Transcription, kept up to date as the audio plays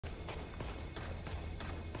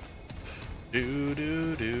Do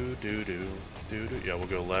do do do do do do. Yeah, we'll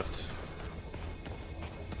go left.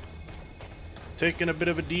 Taking a bit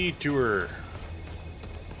of a detour.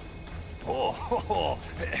 Oh,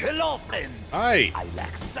 hello, friend. Hi. I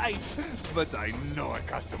lack sight, but I know a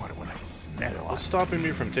customer when I smell one. What's stopping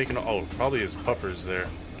me from taking? Oh, probably his puppers there.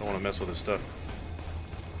 I don't want to mess with his stuff.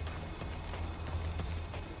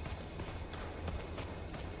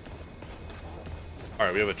 All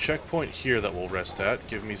right, we have a checkpoint here that we'll rest at.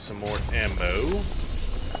 Give me some more ammo.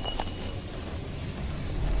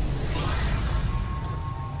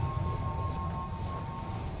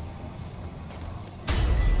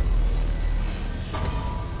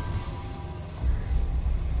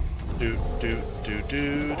 Do.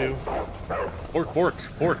 Pork.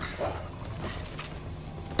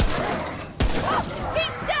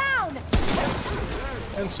 He's down!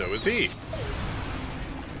 And so is he.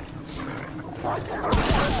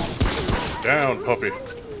 Down, puppy.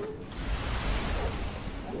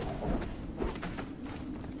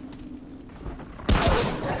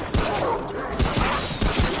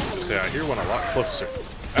 Say, I hear one a lot closer.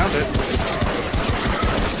 Found it.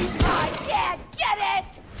 Oh, yeah, get it!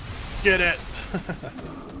 Get it.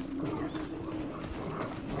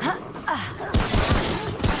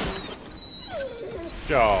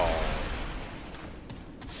 Oh.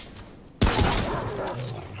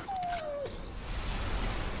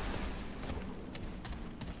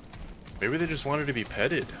 Maybe they just wanted to be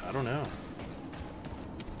petted. I don't know.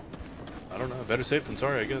 Better safe than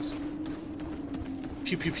sorry, I guess.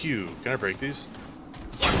 Pew pew pew. Can I break these?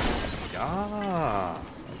 Yeah.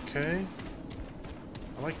 Okay.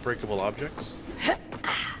 I like breakable objects.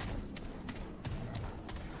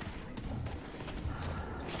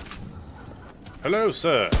 Hello,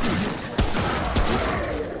 sir.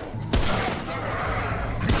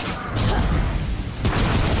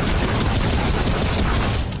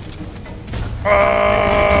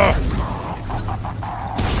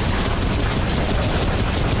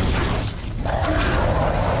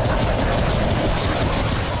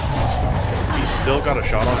 He's still got a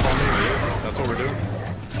shot off on me. That's what we're doing.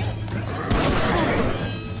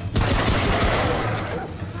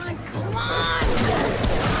 Come on!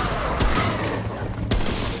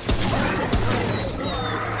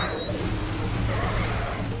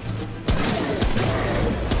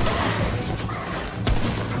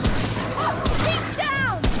 He's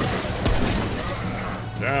down!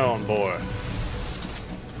 Down, boy.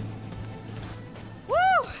 Woo!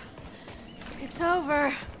 It's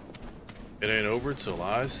over. It ain't over till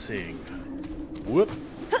I sing. Whoop.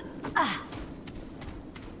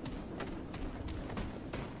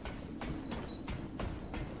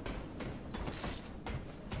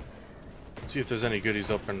 See if there's any goodies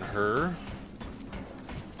up in her.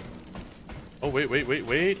 Oh, wait.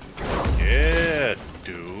 Yeah,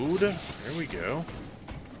 dude. There we go.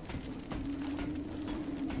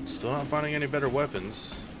 Still not finding any better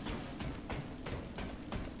weapons.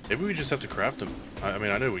 Maybe we just have to craft them. I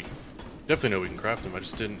mean, I know we definitely know we can craft them. I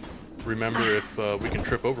just didn't remember if we can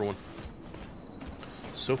trip over one.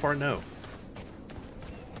 So far, no.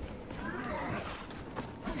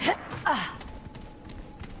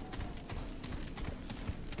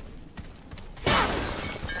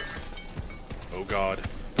 Oh God.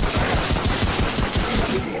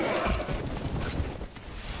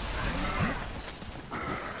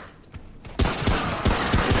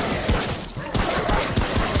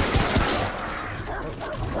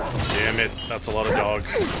 Damn it, that's a lot of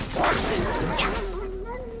dogs.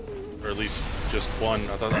 Or at least just one.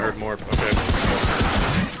 I thought I heard more. Okay.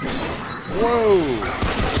 Whoa!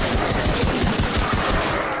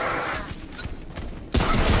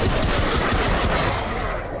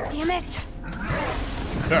 Damn it!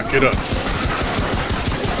 Yeah, get up.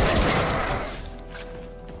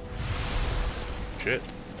 Shit.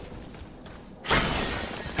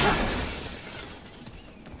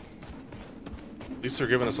 At least they're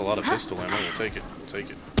giving us a lot of pistol ammo. We'll take it. We'll take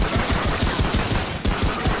it.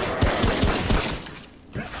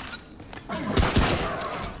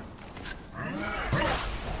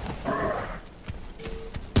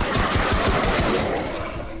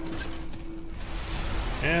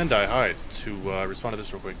 And I hide to respond to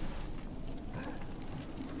this real quick.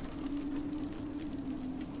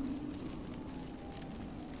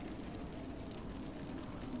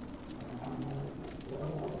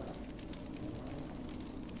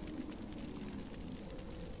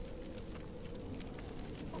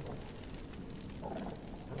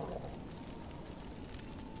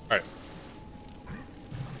 Alright.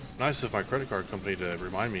 Nice of my credit card company to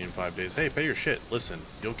remind me in 5 days. Hey, pay your shit. Listen,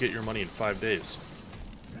 you'll get your money in 5 days.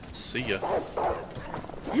 See ya.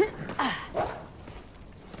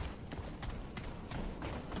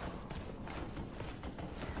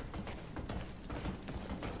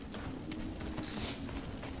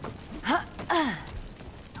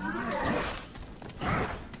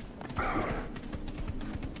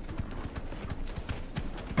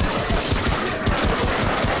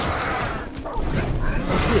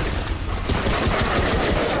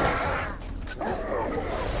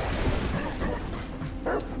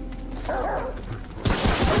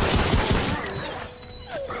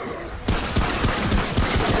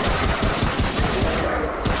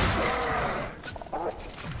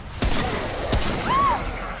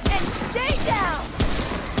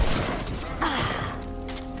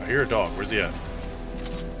 Where's he at?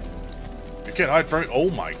 You can't hide from me. Oh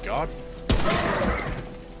my god.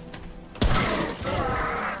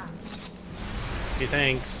 Hey,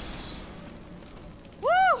 thanks. Woo!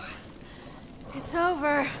 It's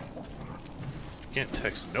over. Can't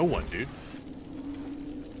text no one, dude.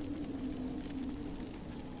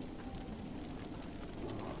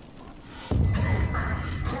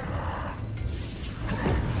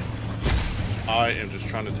 I am just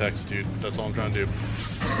trying to text, dude. That's all I'm trying to do.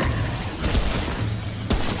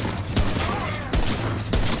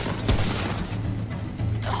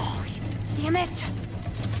 Oh, damn it.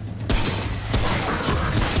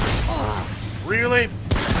 Really?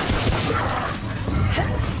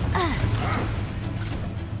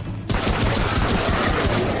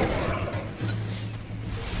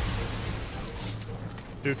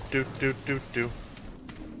 Do.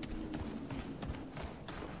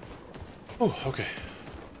 Oh, okay.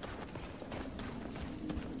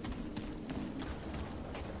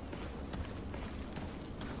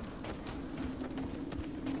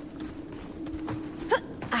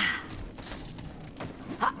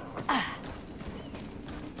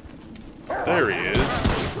 There he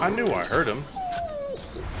is. I knew I heard him.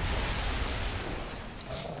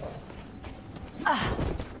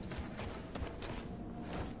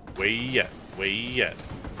 Way yet. Way yet.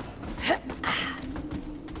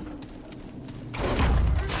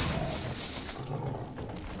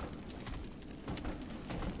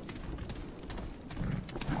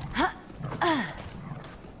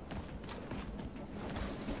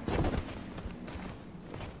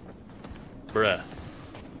 Bruh.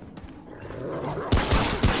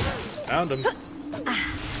 Found him.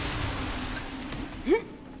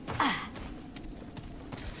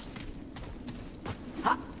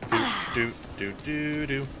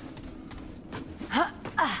 Do.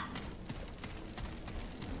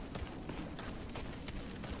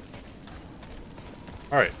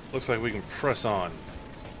 Alright, looks like we can press on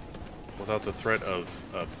without the threat of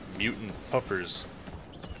mutant puffers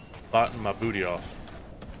botting my booty off.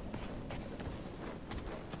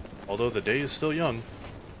 Although the day is still young.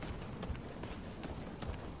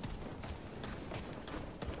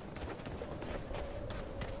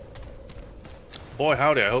 Boy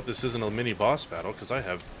howdy, I hope this isn't a mini boss battle, because I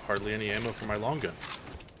have hardly any ammo for my long gun.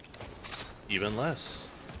 Even less.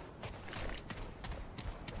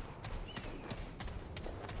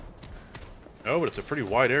 Oh, but it's a pretty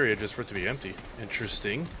wide area just for it to be empty.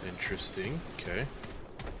 Interesting. Okay.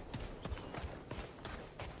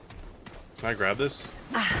 Can I grab this?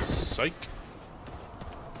 Psych.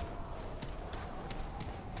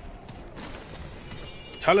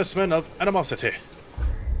 Talisman of Animosity.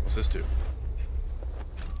 What's this do?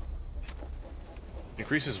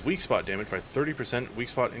 Increases weak spot damage by 30%. Weak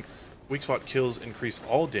spot kills increase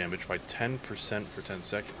all damage by 10% for 10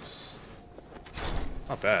 seconds.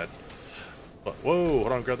 Not bad. But whoa,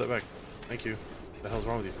 hold on, grab that back. Thank you. What the hell's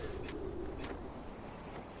wrong with you?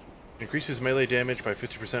 Increases melee damage by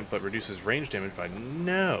 50%, but reduces range damage by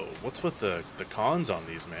no. What's with the cons on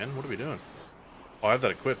these, man? What are we doing? Oh, I have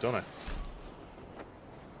that equipped, don't I?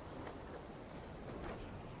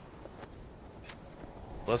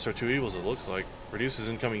 Lesser two evils, it looks like. Reduces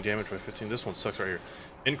incoming damage by 15. This one sucks right here.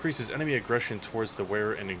 Increases enemy aggression towards the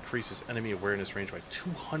wearer and increases enemy awareness range by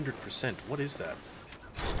 200%. What is that?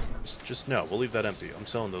 Just no. We'll leave that empty. I'm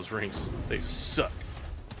selling those rings. They suck.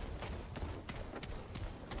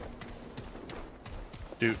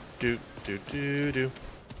 Do.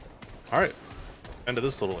 Alright. End of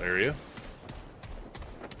this little area.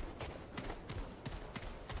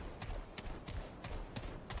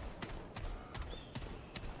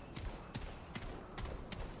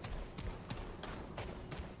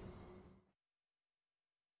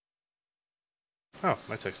 Oh,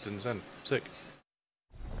 my text didn't send. Sick.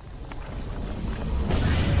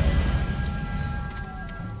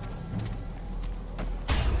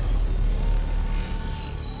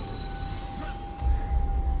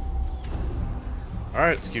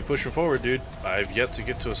 Alright, let's keep pushing forward, dude. I've yet to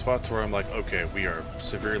get to a spot to where I'm like, okay, we are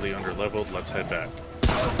severely under-leveled, let's head back.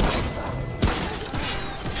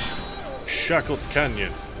 Shackled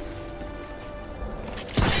Canyon.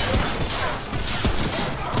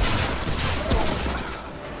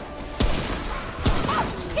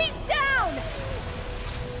 He's down!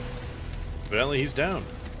 Evidently, he's down.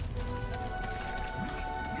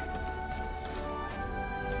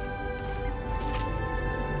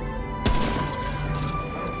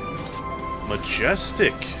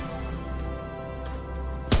 Majestic.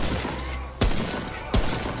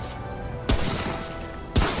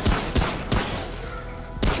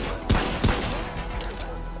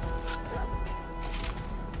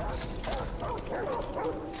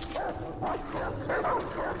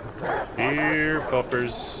 Here,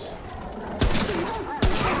 puppers.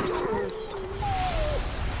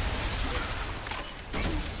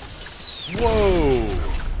 Whoa!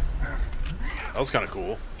 That was kind of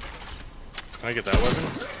cool. Can I get that weapon?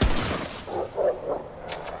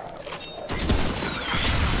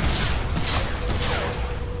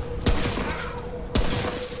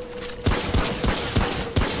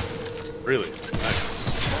 Really? Nice.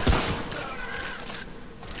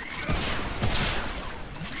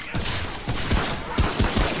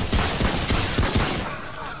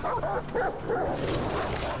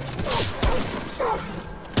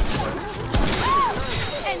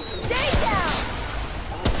 And stay down!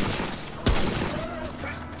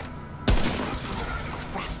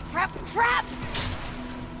 Crap, crap, crap!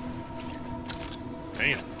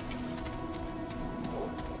 Damn.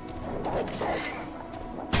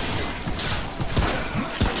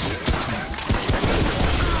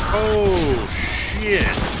 Oh, shit.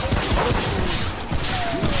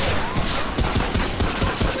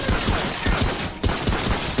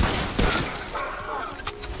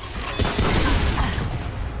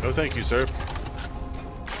 No, thank you, sir.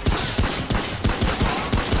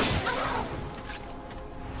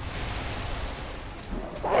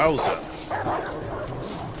 Wowza.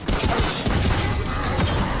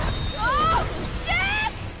 Oh,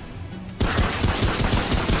 shit!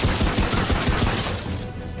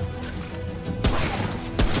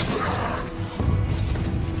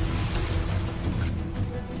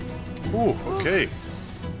 Ooh, okay.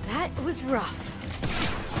 That was rough.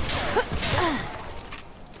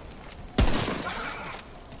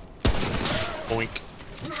 Boink.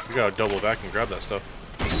 We gotta double back and grab that stuff.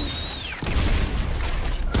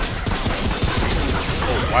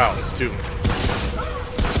 Oh, wow, that's two.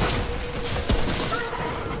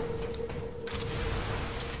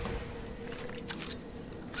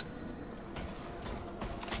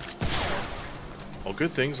 All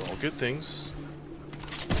good things, all good things.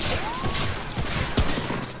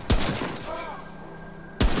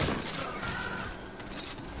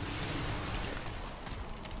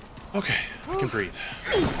 Okay, I can breathe.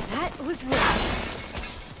 That was rough.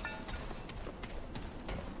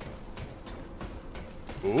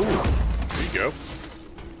 Ooh, there you go.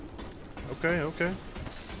 Okay, okay.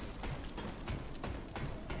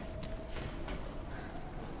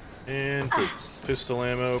 And boom. Pistol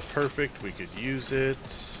ammo, perfect. We could use it.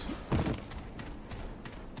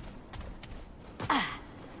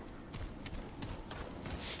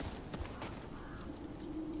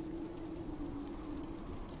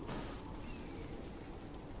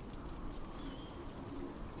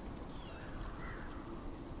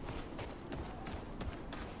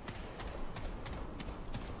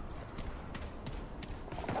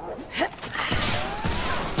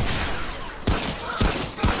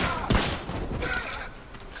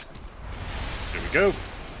 Go.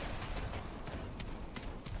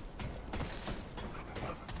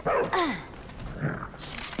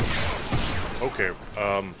 Okay,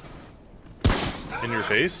 in your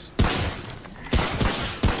face?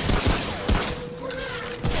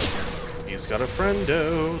 He's got a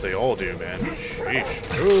friendo. They all do, man.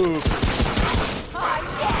 Sheesh. Ooh.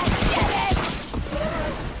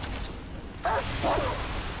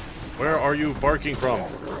 Where are you barking from?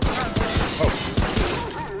 Oh.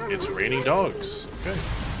 It's raining dogs. Okay.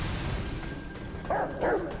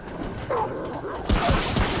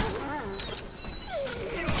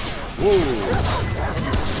 Whoa.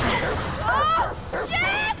 Oh,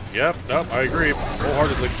 shit! Yep, nope, I agree.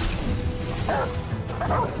 Wholeheartedly.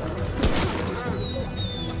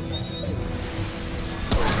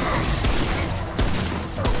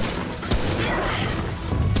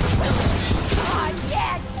 Oh,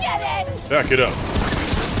 yeah, get it! Back it up.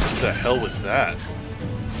 What the hell was that?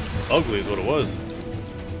 Ugly is what it was.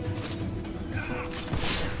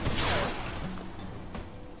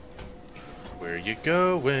 Where you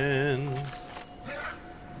going?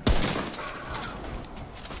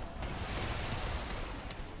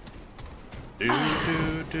 Do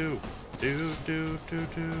do do do do do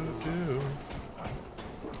do do.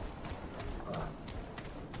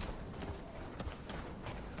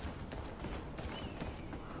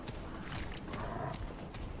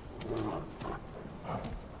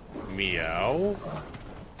 Meow.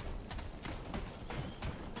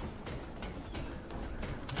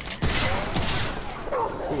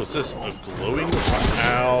 What's this? A glowing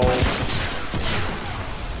owl.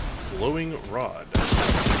 Glowing rod.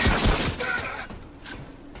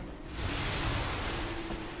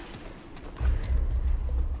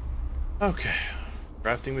 Okay.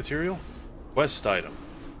 Crafting material. Quest item.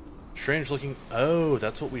 Strange looking. Oh,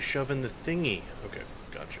 that's what we shove in the thingy. Okay,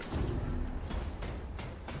 gotcha.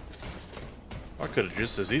 I could have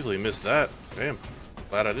just as easily missed that. Damn.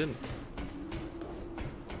 Glad I didn't.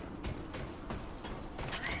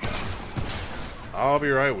 I'll be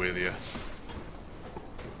right with you.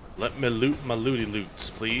 Let me loot my looty loots,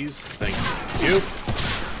 please. Thank you.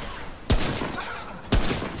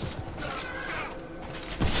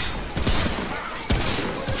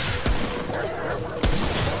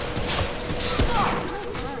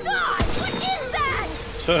 God, what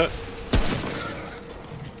is that?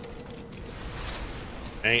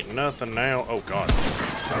 Ain't nothing now. Oh god.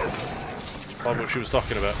 That's probably what she was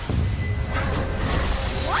talking about.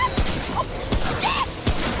 What? Oh, shit!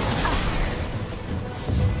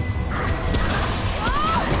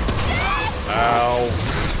 Ow.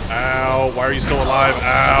 Ow. Why are you still alive?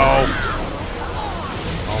 Ow.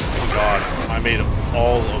 Oh my god. I made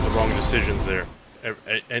all of the wrong decisions there.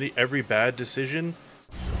 Every bad decision,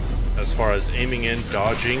 as far as aiming in,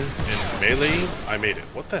 dodging, and meleeing, I made it.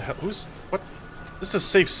 What the hell? What? This is a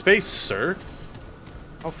safe space, sir.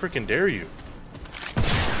 How freaking dare you?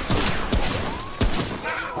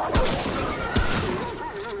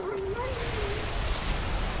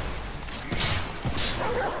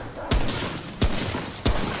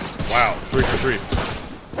 Wow, 3 for 3.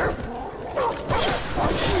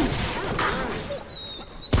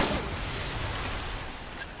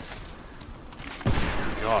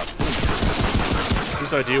 God.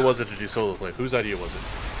 Whose idea was it to do solo play? Whose idea was it?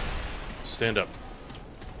 Stand up.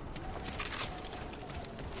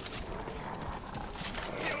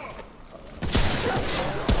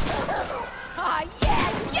 Ah,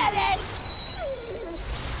 yeah, get it!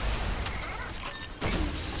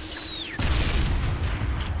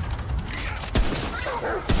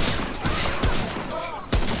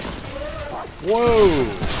 Whoa!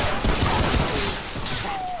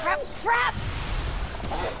 Crap, crap!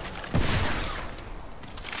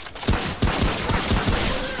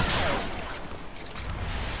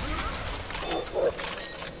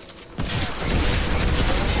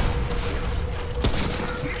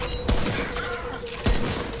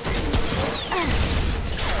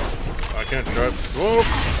 I can't drive. Whoa!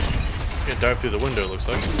 Can't dive through the window, it looks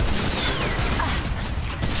like.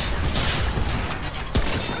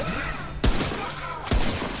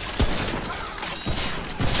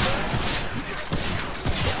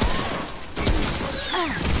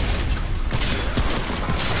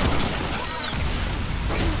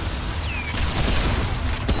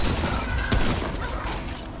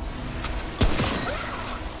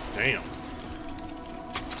 Damn.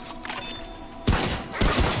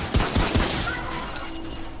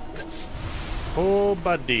 Oh,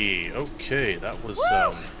 buddy. Okay, that was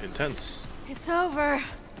intense. It's over.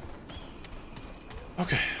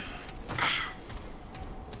 Okay.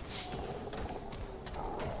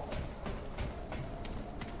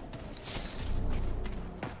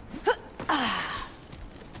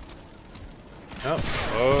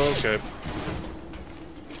 Oh, okay.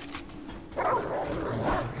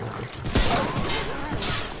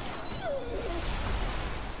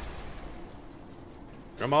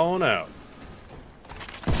 Come on out.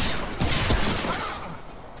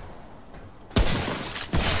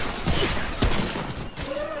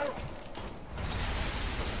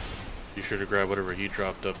 Be sure to grab whatever he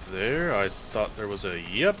dropped up there. I thought there was a...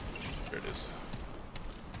 Yep. There it is.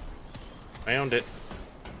 Found it.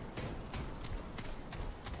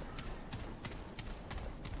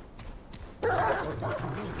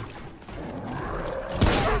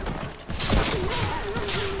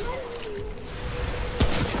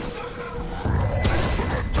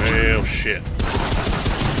 Well, shit.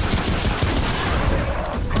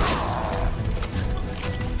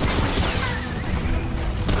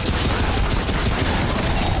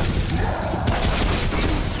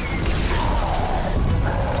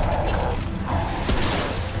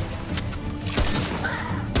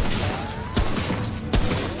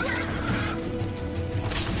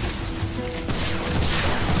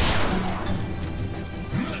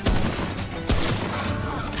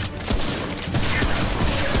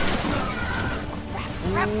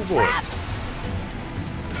 Oh boy.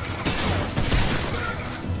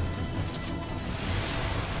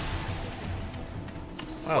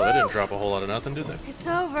 Wow, that didn't drop a whole lot of nothing, did they? It's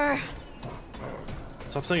over.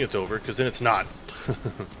 Stop saying it's over, because then it's not.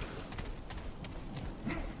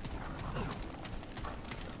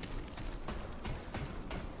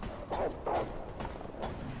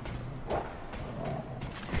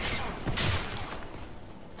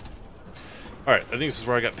 Alright, I think this is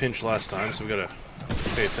where I got pinched last time, so we gotta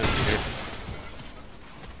pay attention here.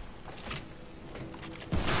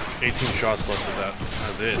 18 shots left of that.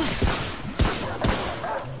 That's it.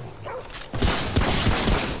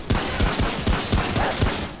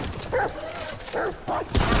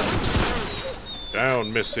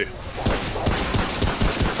 Down, Missy.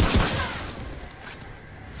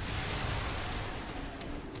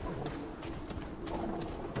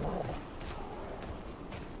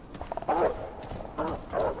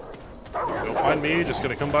 Don't mind me, just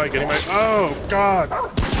gonna come by getting my... Oh, God!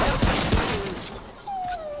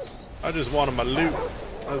 I just wanted my loot.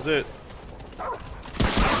 That's it.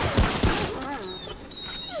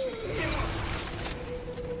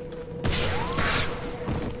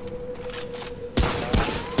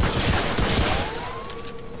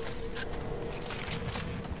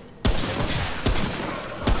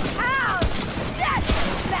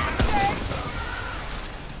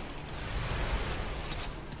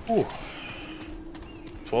 Ooh.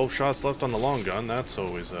 12 shots left on the long gun. That's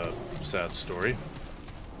always a sad story.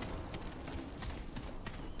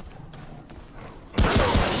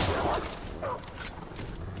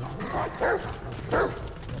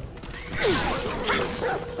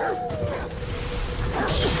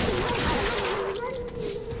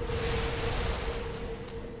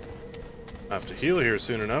 I have to heal here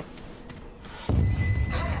soon enough.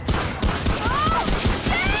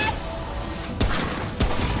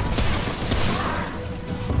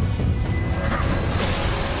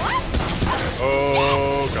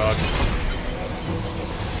 Oh, God.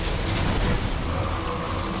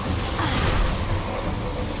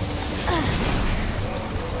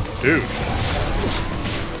 Dude.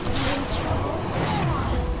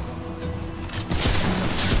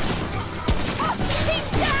 He's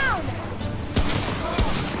down!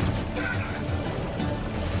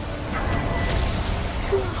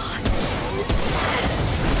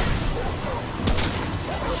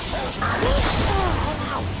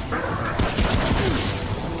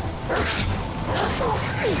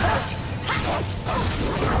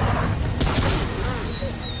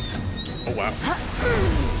 Oh, wow.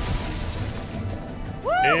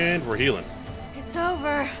 And we're healing. It's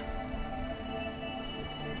over.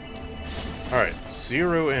 Alright,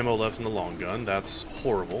 0 ammo left in the long gun. That's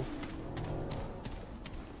horrible.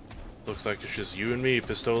 Looks like it's just you and me,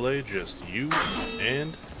 Pistole. Just you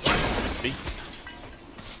and me.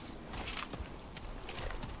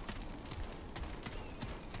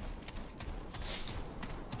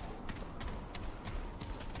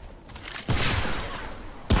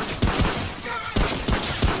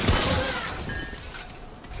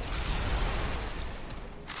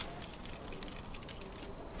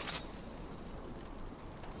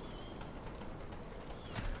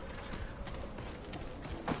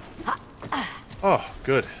 Oh,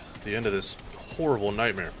 good. The end of this horrible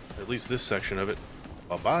nightmare. At least this section of it.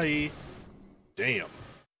 Bye-bye. Damn.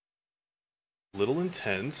 Little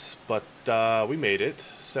intense, but we made it.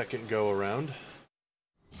 Second go around.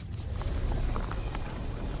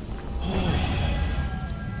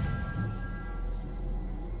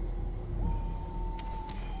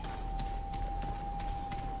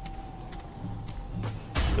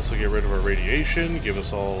 This will get rid of our radiation, give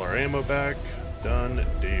us all our ammo back. Done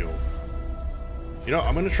deal. You know,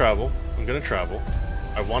 I'm gonna travel.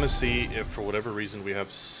 I want to see if, for whatever reason, we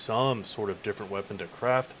have some sort of different weapon to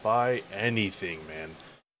craft. Buy anything, man.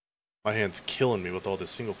 My hand's killing me with all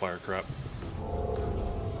this single fire crap.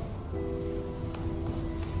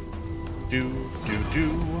 Do.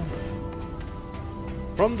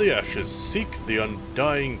 From the ashes, seek the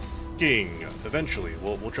undying king. Eventually,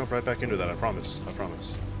 we'll jump right back into that. I promise.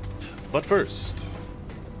 But first.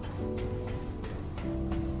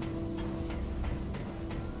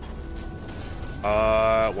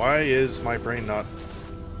 Why is my brain not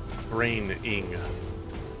brain-ing?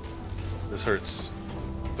 This hurts.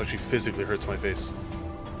 It actually physically hurts my face.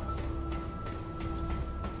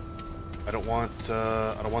 I don't want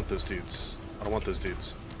those dudes. I don't want those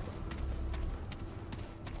dudes.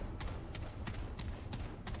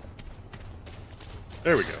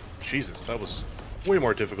 There we go. Jesus, that was way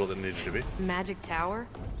more difficult than it needed to be. Magic Tower?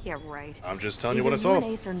 Yeah, right. I'm just telling you what I saw. Either you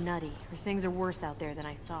and Ace are nutty, or things are worse out there than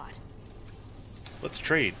I thought. Let's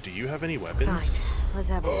trade. Do you have any weapons? Fine. Let's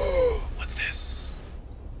have a What's this?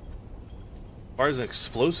 Fires an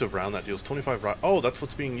explosive round that deals 25 rounds. Oh, that's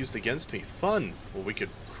what's being used against me. Fun. Well, we could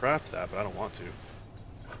craft that, but I don't want to.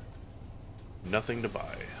 Nothing to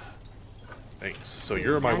buy. Thanks. So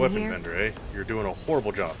you're my weapon vendor, eh? You're doing a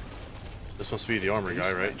horrible job. This must be the armor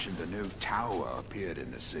guy, right? Mentioned a new tower appeared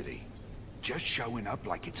in the city. Just showing up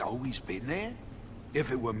like it's always been there?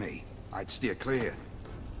 If it were me, I'd steer clear.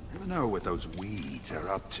 Never know what those weeds are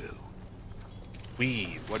up to.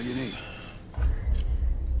 Weeds. What do you need?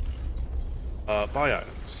 Buy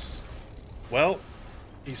items. Well,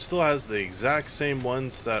 he still has the exact same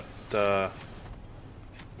ones that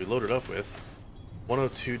we loaded up with.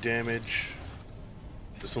 102 damage.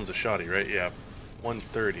 This one's a shoddy, right? Yeah,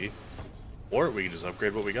 130. Or we can just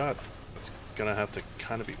upgrade what we got. It's gonna have to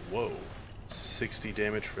kind of be... Whoa. 60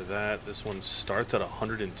 damage for that. This one starts at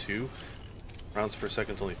 102. Rounds per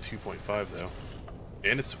second's only 2.5 though.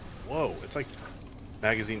 And it's... Whoa, it's like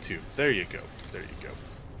magazine 2. There you go. There you go.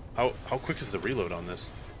 How quick is the reload on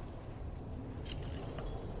this?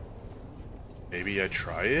 Maybe I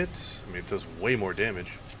try it? I mean, it does way more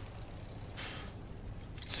damage.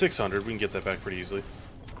 600, we can get that back pretty easily.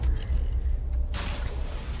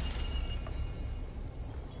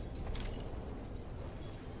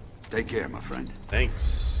 Take care, my friend.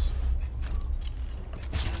 Thanks.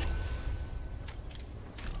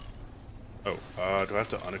 Oh, do I have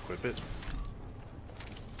to unequip it?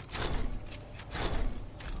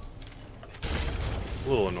 A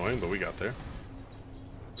little annoying, but we got there.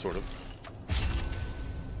 Sort of.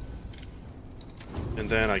 And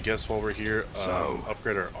then I guess while we're here,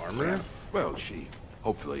 upgrade our armor. Yeah, well,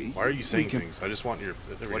 hopefully. Why are you saying things? I just want your...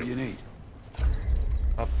 What do you need?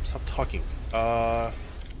 Stop talking. There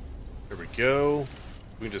we go.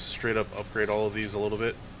 We can just straight up upgrade all of these a little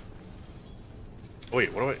bit. Oh,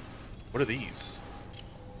 wait, what are these?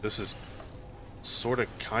 This is sort of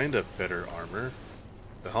kind of better armor.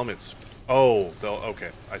 The helmet's... Oh, okay,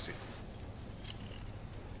 I see.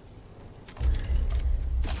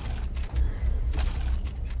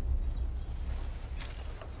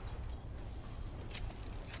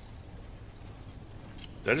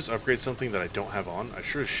 Did I just upgrade something that I don't have on? I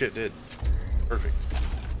sure as shit did. Perfect.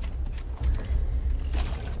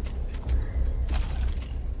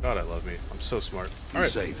 God, I love me. I'm so smart. You're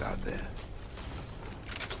safe out there.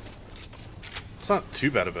 It's not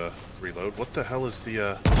too bad of a reload. What the hell is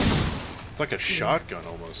the, It's like a shotgun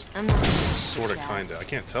almost. I'm not Sorta, kinda. I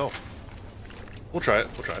can't tell. We'll try it.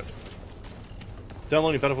 We'll try it.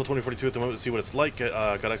 Downloading Battlefield 2042 at the moment to see what it's like.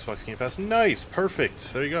 Got Xbox Game Pass. Nice!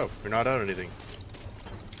 Perfect! There you go. You're not out anything.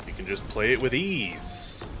 You can just play it with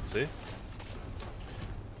ease. See?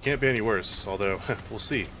 Can't be any worse, although, we'll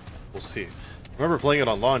see. We'll see. I remember playing it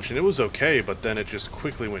on launch, and it was okay, but then it just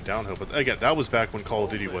quickly went downhill. But again, that was back when Call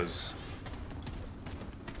of Duty was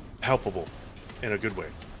palpable in a good way.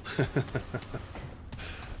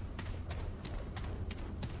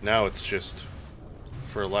 Now it's just,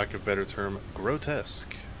 for a lack of a better term,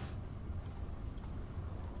 grotesque.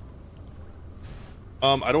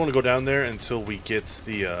 I don't want to go down there until we get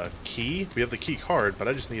the key. We have the key card, but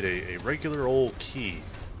I just need a regular old key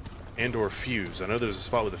and or fuse. I know there's a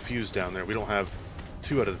spot with a fuse down there. We don't have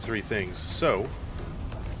 2 out of the 3 things, so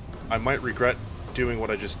I might regret doing what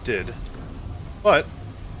I just did, but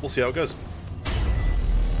we'll see how it goes.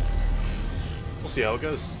 We'll see how it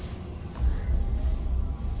goes.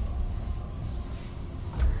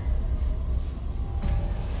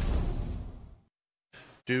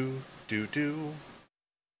 Do.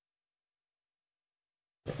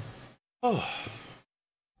 Oh.